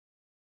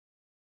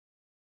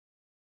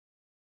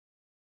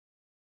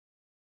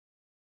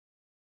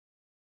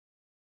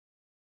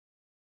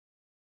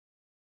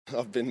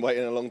I've been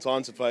waiting a long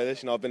time to play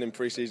this. I've been in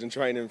pre-season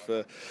training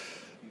for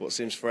what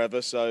seems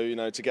forever. So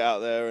to get out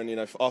there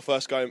and our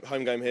first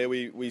home game here,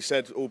 we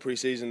said all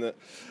pre-season that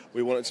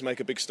we wanted to make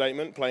a big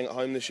statement playing at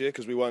home this year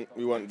because we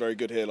weren't very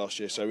good here last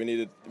year. So we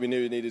knew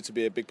it needed to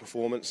be a big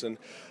performance, and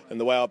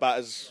the way our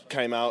batters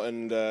came out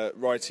and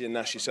Wrighty and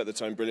Nashi set the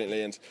tone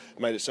brilliantly and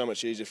made it so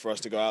much easier for us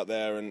to go out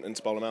there and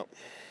to bowl them out.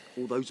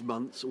 All those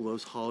months, all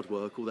those hard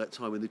work, all that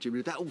time in the gym,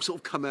 did that all sort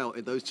of come out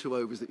in those 2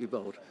 overs that you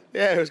bowled?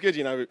 Yeah, it was good.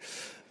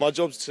 My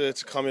job's to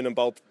come in and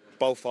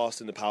bowl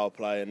fast in the power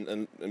play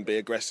and be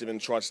aggressive and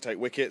try to take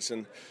wickets,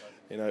 and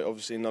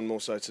obviously none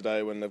more so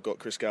today when they've got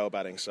Chris Gayle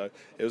batting. So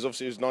it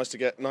was nice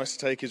to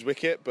take his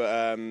wicket,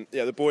 but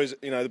the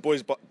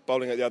boys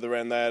bowling at the other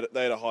end,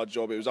 they had a hard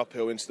job. It was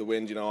uphill into the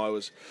wind. I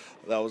was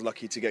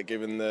lucky to get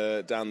given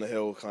the down the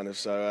hill kind of.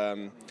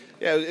 So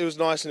it was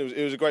nice, and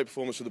it was a great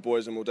performance for the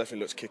boys, and we'll definitely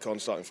look to kick on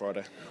starting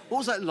Friday. What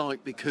was that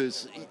like?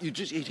 Because he'd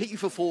hit you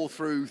for 4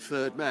 through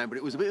third man, but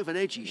it was a bit of an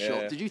edgy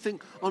shot. Did you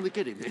think, I'm going to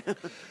get him here?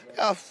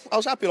 Yeah, I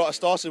was happy. I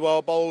started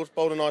well, bowled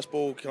a nice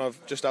ball kind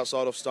of just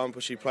outside off stump,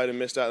 which he played and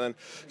missed out. And then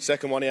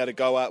second one he had a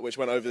go at, which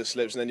went over the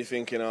slips, and then you're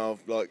thinking,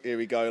 here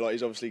we go,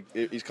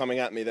 he's coming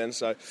at me then.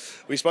 So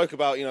we spoke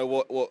about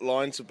what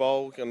line to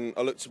bowl, and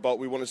I looked to bowl.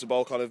 We wanted to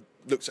bowl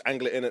looked to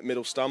angle it in at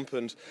middle stump,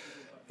 and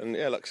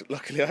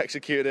luckily I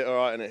executed it all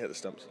right, and it hit the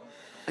stumps.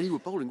 And you were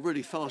bowling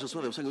really fast as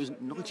well. They were saying it was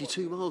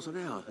 92 miles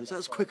an hour. Is that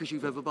as quick as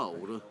you've ever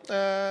bowled?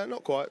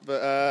 Not quite,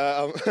 but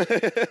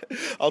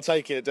I'll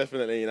take it,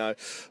 definitely.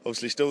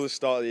 Obviously still the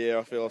start of the year.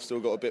 I feel I've still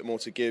got a bit more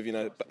to give,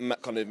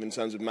 kind of in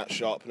terms of match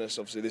sharpness.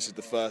 Obviously this is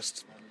the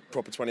first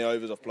proper 20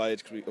 overs I've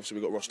played, because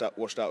we got washed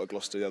out with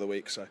Gloucester the other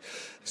week. So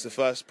it's the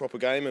first proper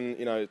game, and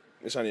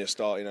it's only a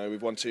start.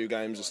 We've won 2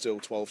 games, there's still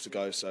 12 to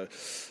go, so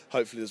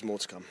hopefully there's more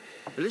to come.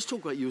 But let's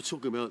talk about, you were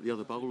talking about the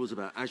other bowlers,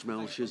 about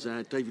Ajmal,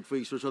 Shazad, David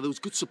Rees as well. There was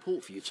good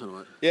support for you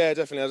tonight. Yeah,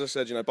 definitely. As I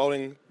said,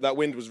 bowling, that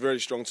wind was very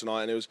strong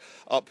tonight, and it was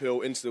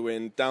uphill, into the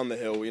wind, down the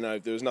hill.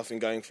 There was nothing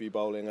going for you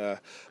bowling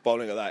at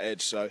that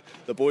edge. So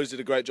the boys did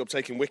a great job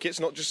taking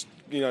wickets, not just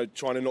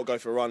trying to not go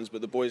for runs,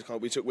 but the boys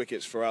we took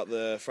wickets throughout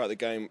the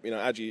game.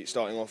 Adji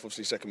starting off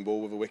obviously second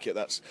ball with a wicket,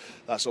 that's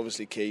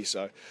obviously key.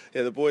 So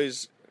yeah, the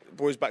boys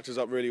backed us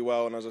up really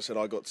well, and as I said,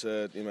 I got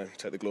to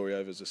take the glory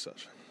overs as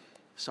such.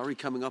 Surrey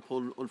coming up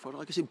on Friday.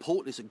 I guess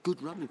important. It's a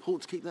good run.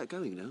 Important to keep that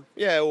going now.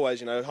 Yeah,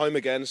 always. Home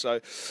again. So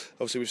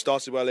obviously we've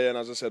started well here, and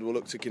as I said, we'll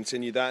look to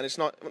continue that. And it's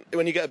not,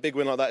 when you get a big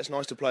win like that, it's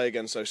nice to play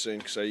again so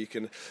soon, so you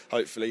can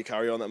hopefully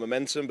carry on that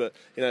momentum. But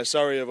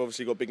Surrey have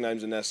obviously got big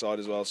names in their side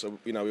as well, so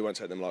we won't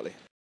take them lightly.